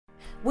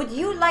Would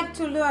you like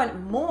to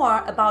learn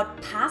more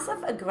about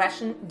passive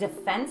aggression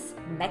defense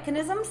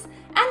mechanisms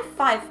and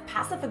 5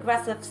 passive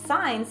aggressive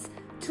signs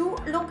to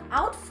look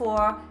out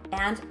for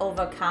and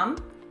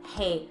overcome?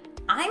 Hey,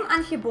 I'm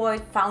Antje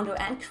Boyd, founder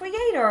and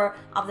creator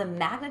of the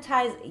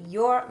Magnetize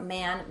Your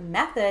Man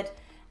method.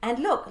 And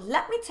look,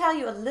 let me tell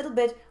you a little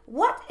bit,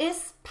 what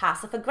is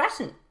passive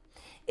aggression?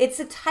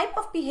 It's a type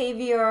of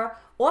behavior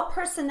or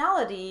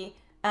personality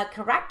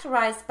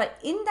characterized by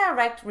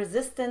indirect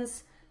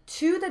resistance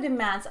to the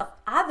demands of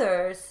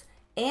others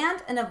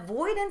and an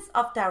avoidance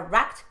of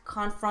direct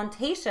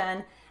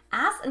confrontation,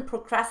 as in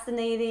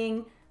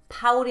procrastinating,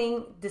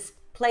 pouting,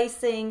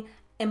 displacing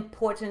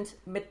important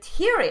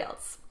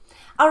materials.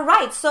 All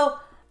right, so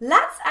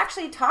let's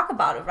actually talk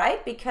about it,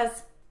 right?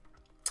 Because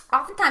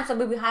oftentimes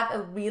when we have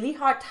a really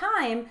hard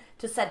time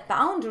to set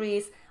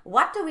boundaries,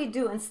 what do we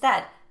do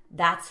instead?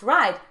 That's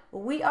right,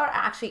 we are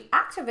actually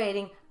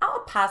activating our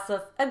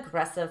passive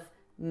aggressive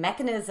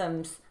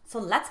mechanisms. So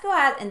let's go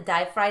ahead and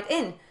dive right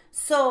in.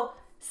 So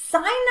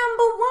sign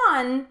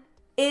number 1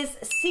 is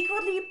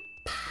secretly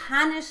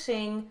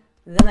punishing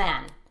the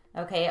man,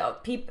 okay, or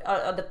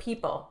the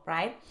people,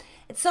 right?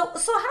 So how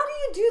do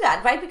you do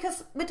that, right?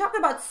 Because we're talking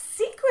about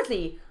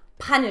secretly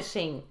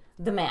punishing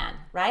the man,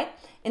 right?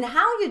 And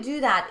how you do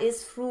that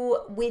is through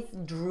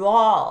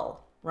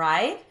withdrawal,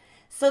 right?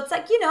 So it's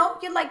like,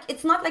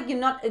 it's not like you're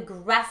not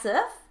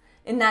aggressive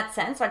in that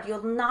sense, right?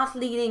 You're not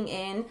leading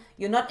in,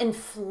 you're not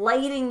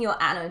inflating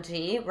your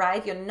energy,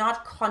 right? You're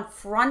not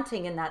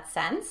confronting in that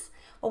sense.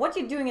 But what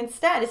you're doing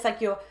instead is like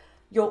you're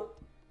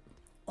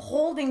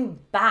holding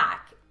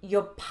back,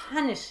 you're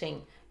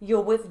punishing,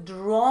 you're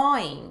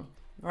withdrawing,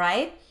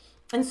 right?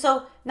 And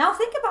so now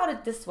think about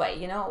it this way,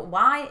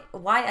 why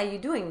are you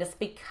doing this?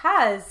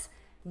 Because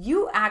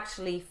you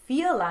actually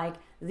feel like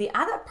the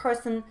other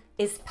person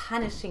is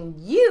punishing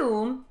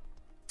you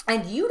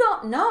and you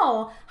don't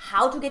know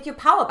how to get your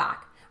power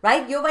back,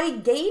 right? You already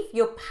gave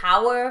your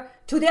power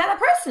to the other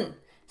person.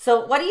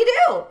 So what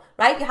do?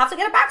 Right? You have to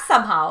get it back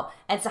somehow.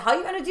 And so how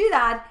you're going to do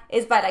that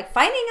is by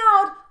finding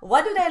out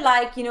what do they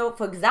like,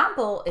 for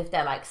example, if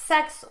they like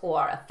sex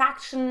or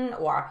affection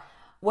or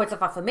words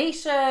of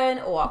affirmation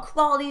or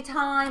quality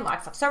time or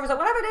acts of service or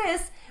whatever it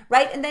is,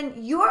 right? And then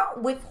you're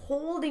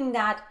withholding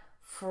that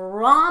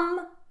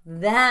from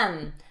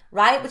them,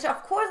 right? Which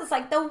of course is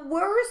like the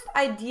worst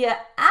idea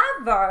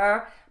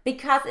ever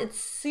because it's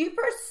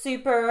super,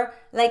 super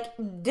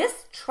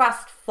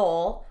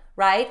distrustful,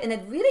 right? And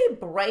it really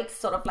breaks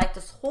sort of like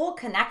this whole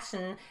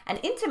connection and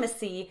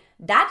intimacy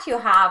that you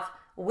have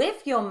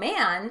with your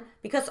man,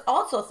 because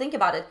also think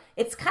about it,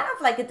 it's kind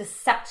of like a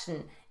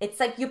deception. It's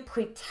like you're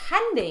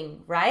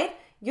pretending, right?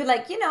 You're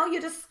like,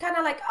 you're just kind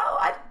of like,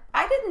 oh,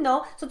 I didn't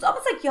know. So it's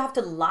almost like you have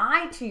to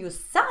lie to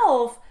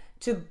yourself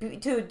to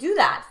do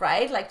that,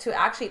 right? Like to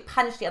actually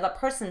punish the other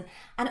person.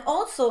 And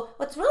also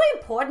what's really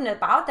important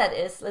about that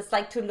is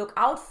like to look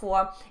out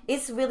for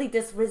is really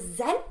this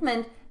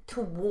resentment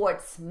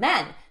towards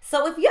men.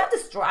 So if you have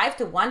this drive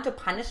to want to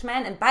punish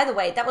men, and by the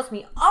way, that was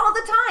me all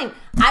the time.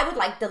 I would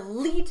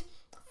delete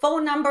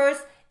phone numbers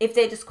if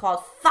they just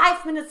called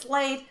 5 minutes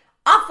late,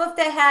 off of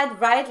their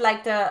head, right?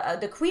 Like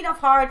the Queen of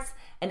Hearts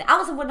and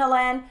Alice in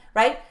Wonderland,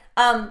 right?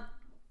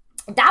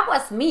 That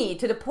was me,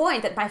 to the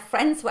point that my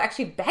friends were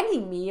actually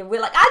begging me and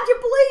we're like, Antje,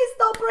 please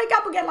don't break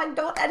up again,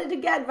 don't edit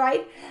again,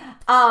 right?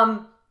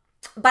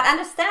 But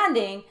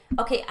understanding,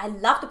 okay, I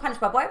love to punish,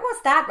 but why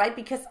was that, right?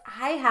 Because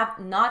I had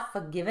not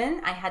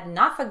forgiven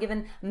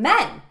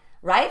men,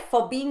 right?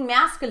 For being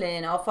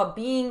masculine or for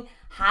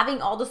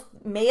having all those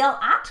male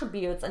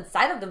attributes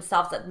inside of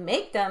themselves that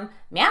make them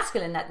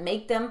masculine, that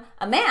make them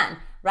a man,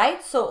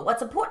 right? So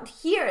what's important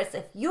here is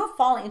if you're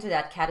falling into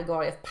that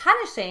category of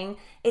punishing,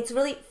 it's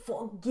really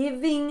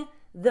forgiving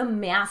the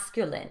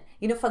masculine,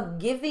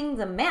 forgiving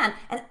the man.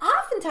 And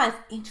oftentimes,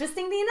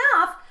 interestingly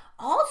enough,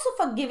 also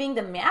forgiving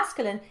the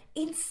masculine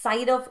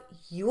inside of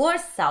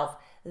yourself.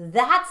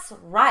 That's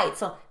right.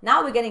 So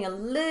now we're getting a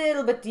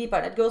little bit deeper.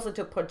 That goes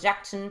into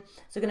projection.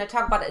 So we're going to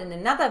talk about it in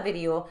another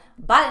video.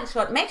 But in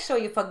short, make sure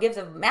you forgive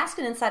the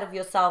masculine side of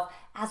yourself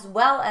as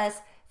well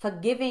as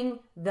forgiving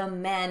the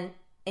men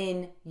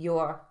in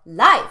your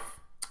life.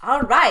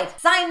 All right.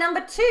 Sign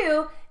number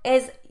 2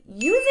 is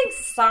using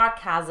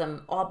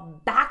sarcasm or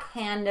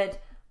backhanded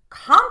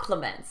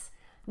compliments.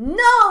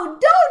 No,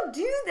 don't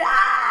do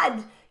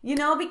that.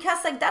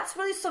 Because that's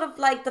really sort of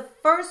like the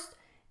first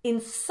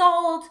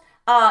insult.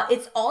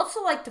 It's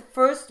also like the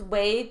first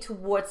way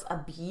towards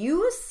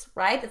abuse,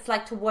 right? It's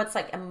like towards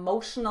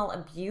emotional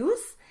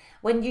abuse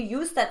when you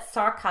use that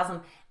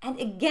sarcasm. And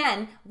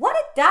again, what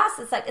it does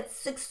is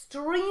it's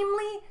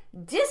extremely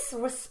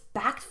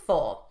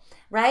disrespectful,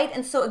 right?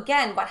 And so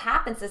again, what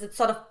happens is it's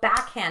sort of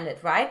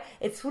backhanded, right?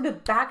 It's through the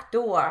back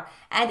door.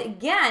 And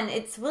again,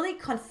 it's really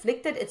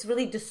conflicted. It's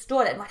really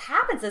distorted. What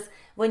happens is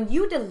when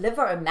you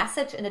deliver a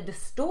message in a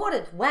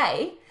distorted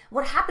way,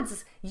 what happens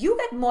is you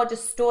get more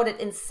distorted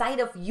inside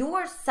of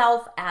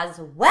yourself as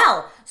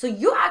well. So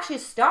you're actually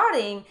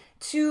starting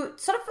to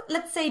sort of,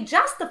 let's say,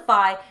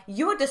 justify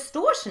your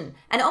distortion,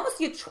 and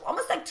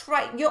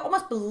you're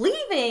almost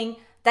believing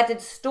that the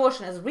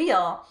distortion is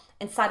real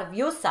inside of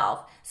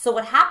yourself. So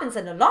what happens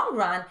in the long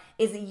run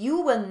is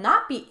you will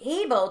not be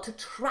able to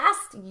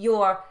trust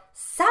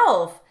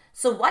yourself.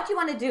 So what you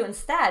want to do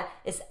instead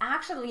is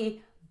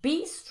actually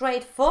be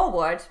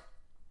straightforward,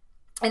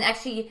 and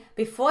actually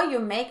before you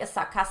make a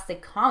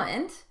sarcastic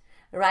comment,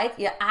 right,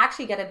 you're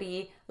actually going to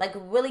be like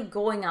really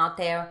going out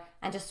there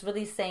and just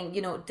really saying,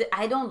 you know,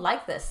 I don't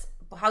like this.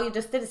 How you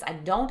just did this, I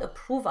don't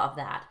approve of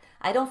that.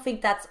 I don't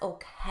think that's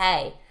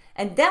okay.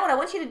 And then what I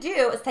want you to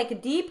do is take a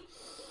deep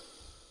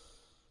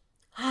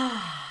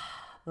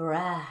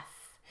breath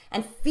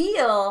and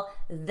feel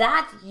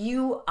that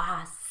you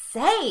are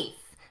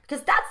safe.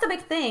 Because that's the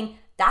big thing.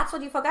 That's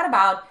what you forgot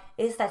about,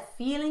 is that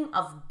feeling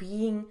of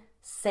being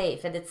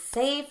safe. That it's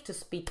safe to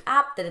speak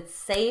up, that it's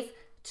safe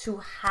to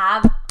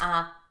have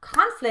a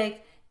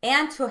conflict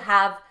and to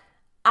have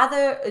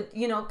other,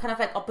 you know, kind of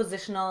like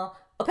oppositional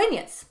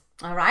opinions.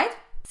 All right.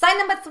 Sign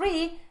number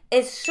 3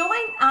 is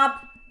showing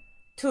up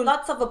to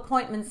lots of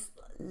appointments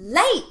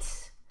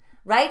late,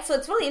 right? So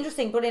it's really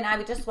interesting. Brodie and I,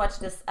 we just watched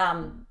this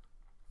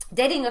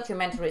dating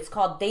documentary. It's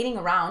called Dating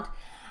Around.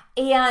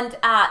 And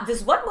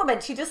this one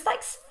woman, she just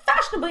like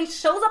fashionably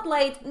shows up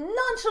late,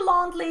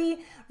 nonchalantly,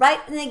 right?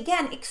 And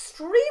again,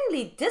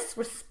 extremely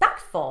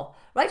disrespectful,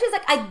 right? She's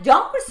like, I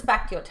don't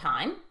respect your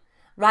time,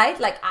 right?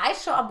 Like, I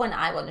show up when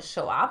I want to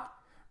show up,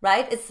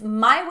 right? It's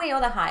my way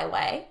or the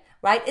highway,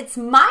 right? It's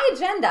my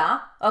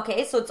agenda,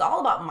 okay? So it's all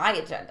about my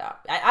agenda.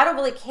 I don't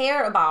really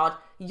care about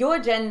your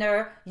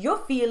gender, your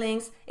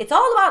feelings. It's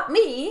all about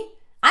me.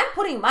 I'm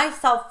putting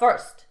myself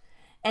first.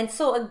 And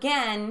so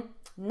again,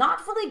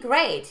 not really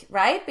great,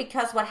 right?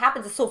 Because what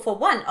happens is, so for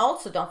one,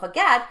 also don't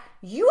forget,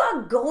 you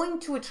are going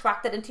to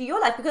attract that into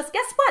your life, because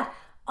guess what?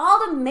 All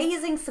the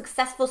amazing,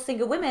 successful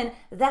single women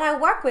that I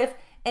work with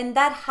and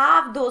that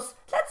have those,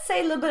 let's say,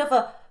 a little bit of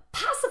a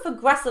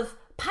passive-aggressive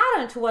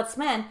pattern towards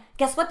men,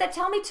 guess what they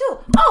tell me too?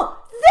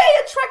 Oh,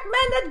 they attract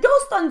men that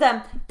ghost on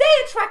them. They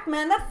attract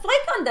men that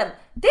flake on them.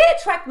 They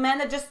attract men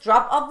that just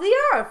drop off the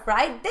earth,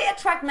 right? They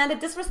attract men that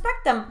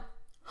disrespect them.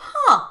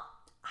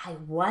 I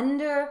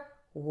wonder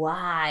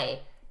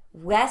why.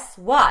 Guess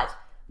what?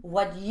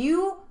 What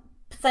you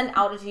send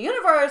out into the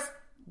universe,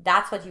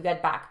 that's what you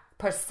get back.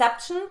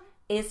 Perception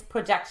is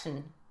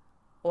projection,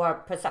 or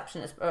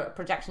projection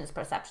is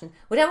perception.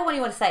 Whatever one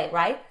you want to say,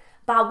 right?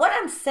 But what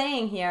I'm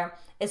saying here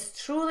is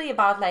truly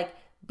about, like,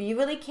 be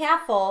really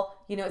careful.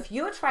 You know, if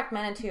you attract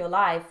men into your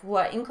life who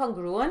are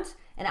incongruent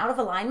and out of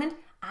alignment,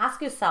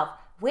 ask yourself,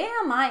 where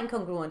am I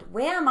incongruent?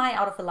 Where am I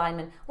out of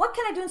alignment? What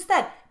can I do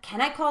instead?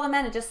 Can I call the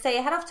man and just say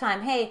ahead of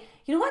time, hey,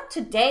 you know what?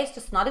 Today is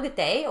just not a good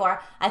day,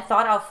 or I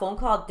thought our phone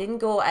call didn't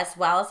go as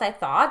well as I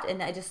thought,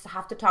 and I just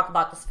have to talk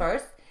about this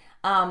first,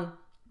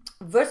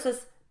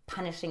 versus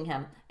punishing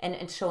him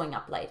and showing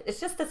up late. It's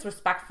just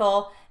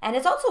disrespectful, and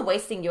it's also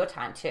wasting your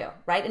time too,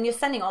 right? And you're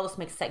sending all those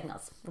mixed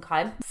signals,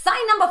 okay?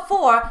 Sign number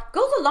 4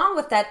 goes along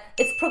with that.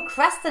 It's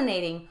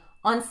procrastinating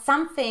on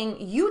something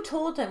you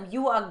told him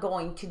you are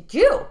going to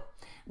do,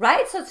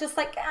 right? So it's just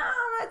like,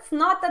 it's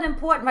not that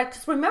important, right?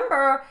 Because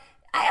remember,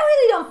 I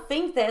really don't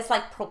think there's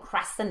like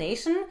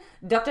procrastination.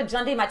 Dr.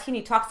 John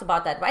Demartini talks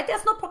about that, right?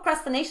 There's no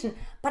procrastination,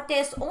 but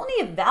there's only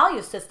a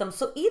value system.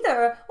 So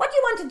either what you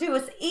want to do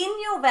is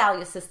in your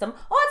value system,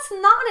 or it's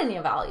not in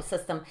your value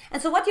system.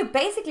 And so what you're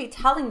basically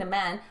telling the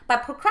man by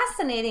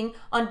procrastinating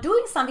on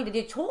doing something that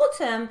you told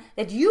him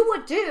that you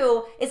would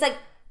do is like,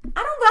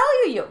 I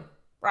don't value you,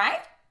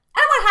 right?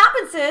 And what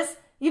happens is,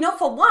 you know,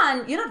 for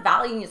one, you're not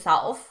valuing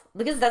yourself,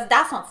 because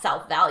that's not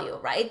self-value,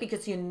 right?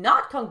 Because you're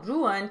not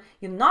congruent,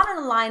 you're not in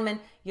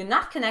alignment, you're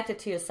not connected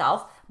to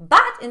yourself,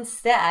 but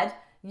instead,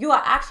 you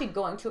are actually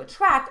going to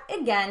attract,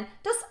 again,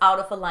 those out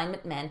of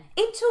alignment men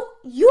into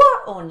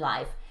your own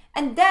life.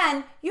 And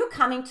then you're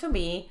coming to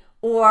me,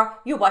 or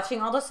you're watching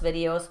all those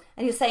videos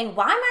and you're saying,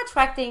 why am I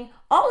attracting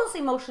all those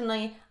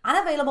emotionally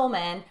unavailable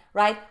men,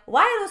 right?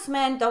 Why those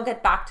men don't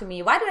get back to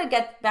me? Why do they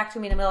get back to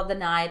me in the middle of the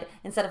night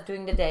instead of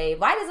during the day?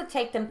 Why does it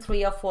take them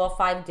 3 or 4 or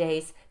 5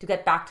 days to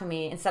get back to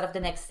me instead of the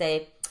next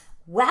day?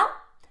 Well,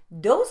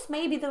 those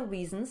may be the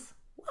reasons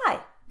why.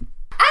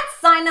 And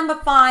sign number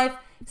 5,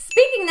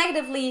 speaking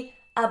negatively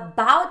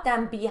about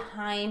them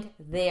behind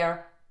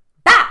their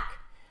back.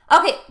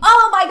 Okay,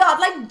 oh my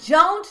God, like,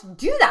 don't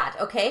do that,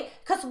 okay?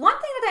 Because one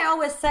thing that I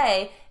always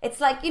say,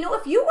 it's like, you know,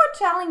 if you were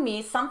telling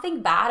me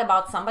something bad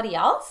about somebody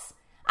else,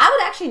 I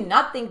would actually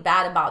not think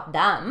bad about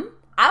them.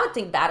 I would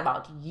think bad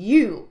about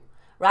you,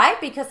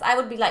 right? Because I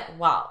would be like,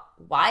 wow,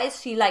 why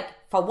is she like,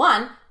 for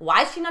one,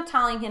 why is she not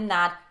telling him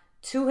that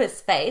to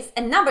his face?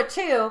 And number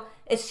 2,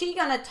 is she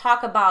going to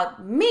talk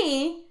about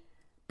me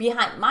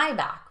behind my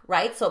back,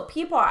 right? So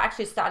people are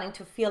actually starting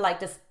to feel like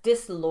this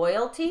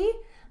disloyalty.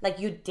 Like,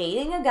 you're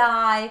dating a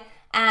guy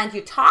and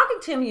you're talking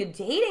to him, you're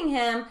dating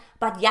him,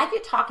 but yet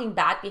you're talking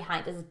bad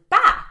behind his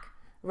back,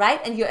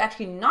 right? And you're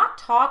actually not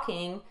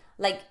talking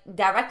like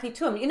directly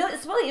to him. You know,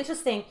 it's really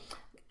interesting.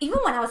 Even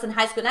when I was in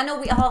high school, and I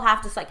know we all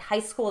have this like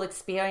high school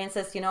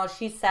experiences, you know,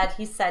 she said,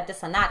 he said,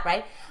 this and that,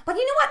 right? But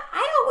you know what?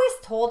 I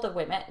always told the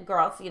women,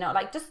 girls, you know,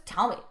 like, just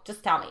tell me,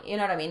 you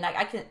know what I mean? Like,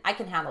 I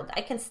can handle it.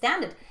 I can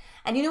stand it.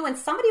 And you know, when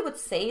somebody would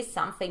say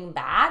something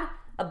bad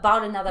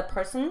about another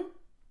person,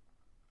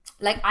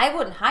 like I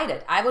wouldn't hide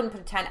it. I wouldn't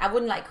pretend. I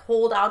wouldn't like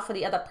hold out for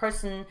the other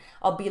person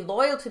or be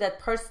loyal to that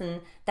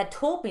person that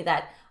told me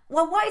that.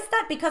 Well, why is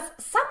that? Because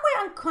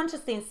somewhere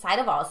unconsciously inside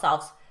of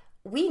ourselves,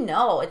 we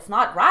know it's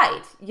not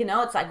right. You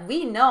know, it's like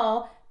we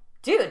know,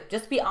 dude,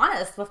 just be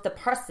honest with the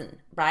person,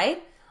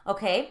 right?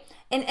 Okay.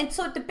 And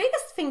so the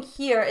biggest thing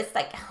here is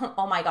like,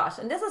 oh my gosh,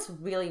 and this is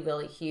really,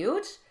 really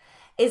huge,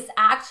 is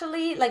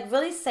actually like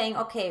really saying,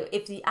 okay,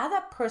 if the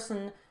other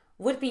person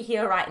would be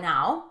here right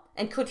now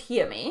and could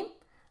hear me,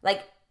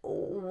 like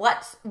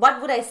what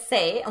would I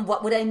say and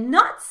what would I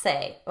not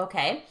say?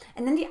 Okay.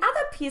 And then the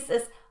other piece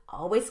is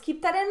always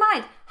keep that in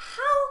mind.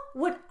 How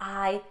would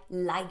I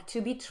like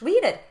to be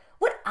treated?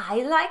 Would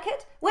I like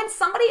it when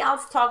somebody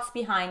else talks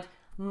behind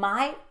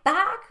my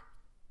back?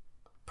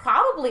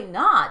 Probably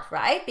not,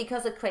 right?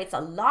 Because it creates a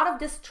lot of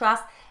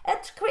distrust,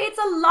 it creates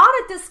a lot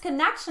of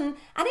disconnection,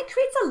 and it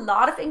creates a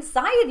lot of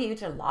anxiety,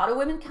 which a lot of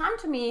women come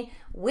to me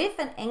with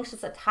an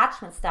anxious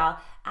attachment style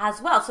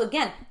as well. So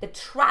again, the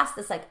trust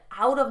is like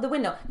out of the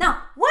window.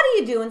 Now, what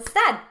do you do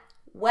instead?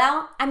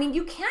 Well, I mean,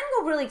 you can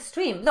go really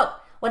extreme. Look,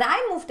 when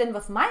I moved in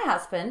with my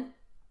husband,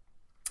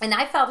 and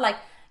I felt like,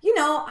 you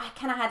know, I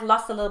kind of had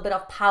lost a little bit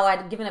of power.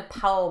 I'd given a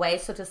power away,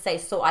 so to say.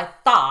 So I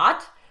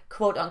thought,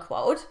 quote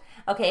unquote,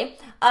 okay,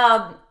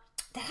 that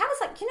I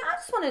was like, you know, I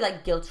just want to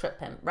like guilt trip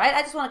him, right?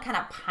 I just want to kind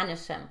of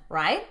punish him,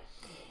 right?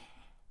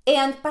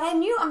 But I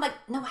knew, I'm like,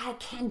 no, I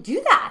can't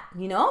do that,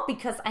 you know,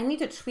 because I need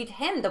to treat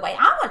him the way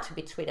I want to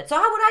be treated. So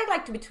how would I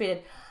like to be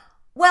treated?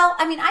 Well,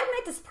 I mean, I've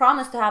made this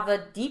promise to have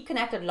a deep,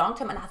 connected,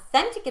 long-term, and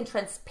authentic and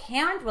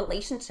transparent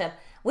relationship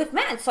with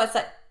men. So I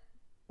said,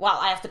 well,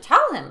 I have to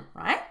tell him,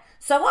 right?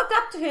 So I walked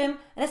up to him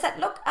and I said,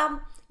 look,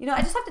 you know,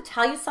 I just have to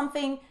tell you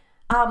something.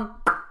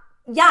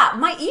 Yeah,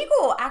 my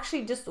ego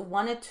actually just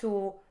wanted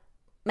to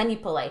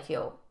manipulate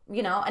you,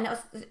 you know, and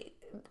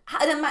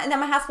then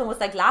my husband was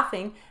like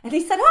laughing and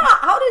he said,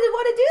 how did it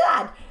want to do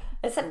that?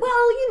 I said,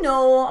 well, you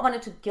know, I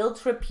wanted to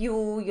guilt trip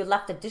you. You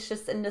left the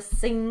dishes in the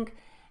sink.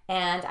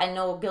 And I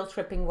know guilt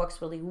tripping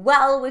works really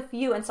well with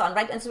you and so on,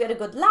 right? And so we had a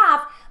good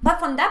laugh. But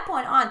from that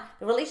point on,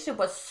 the relationship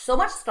was so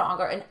much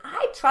stronger. And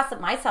I trusted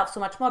myself so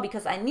much more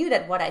because I knew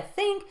that what I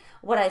think,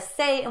 what I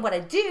say, and what I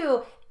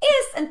do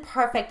is in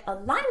perfect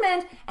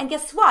alignment. And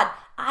guess what?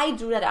 I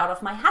drew that out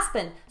of my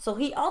husband. So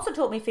he also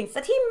told me things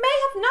that he may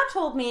have not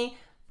told me,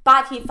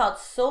 but he felt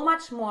so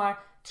much more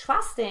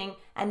trusting.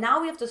 And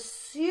now we have the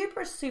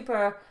super,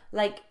 super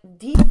like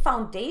deep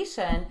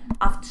foundation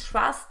of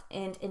trust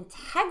and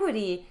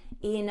integrity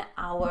in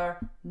our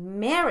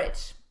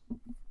marriage.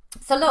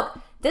 So look,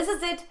 this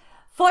is it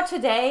for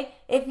today.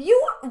 If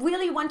you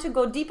really want to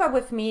go deeper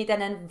with me,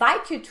 then I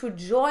invite you to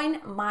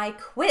join my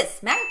quiz,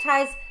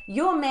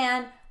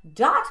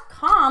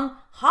 magnetizeyourman.com.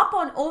 Hop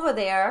on over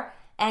there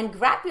and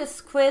grab your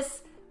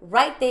quiz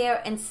right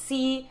there and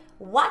see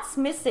what's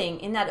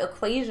missing in that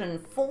equation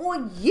for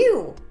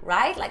you,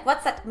 right? Like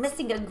what's that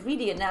missing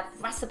ingredient, that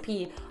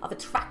recipe of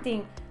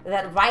attracting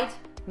that right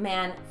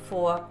man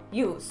for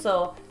you.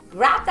 So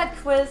grab that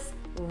quiz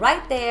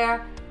right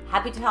there.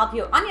 Happy to help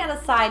you on the other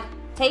side.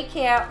 Take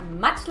care,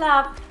 much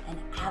love, and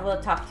I will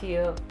talk to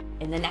you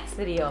in the next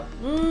video.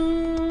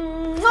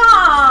 Mwah!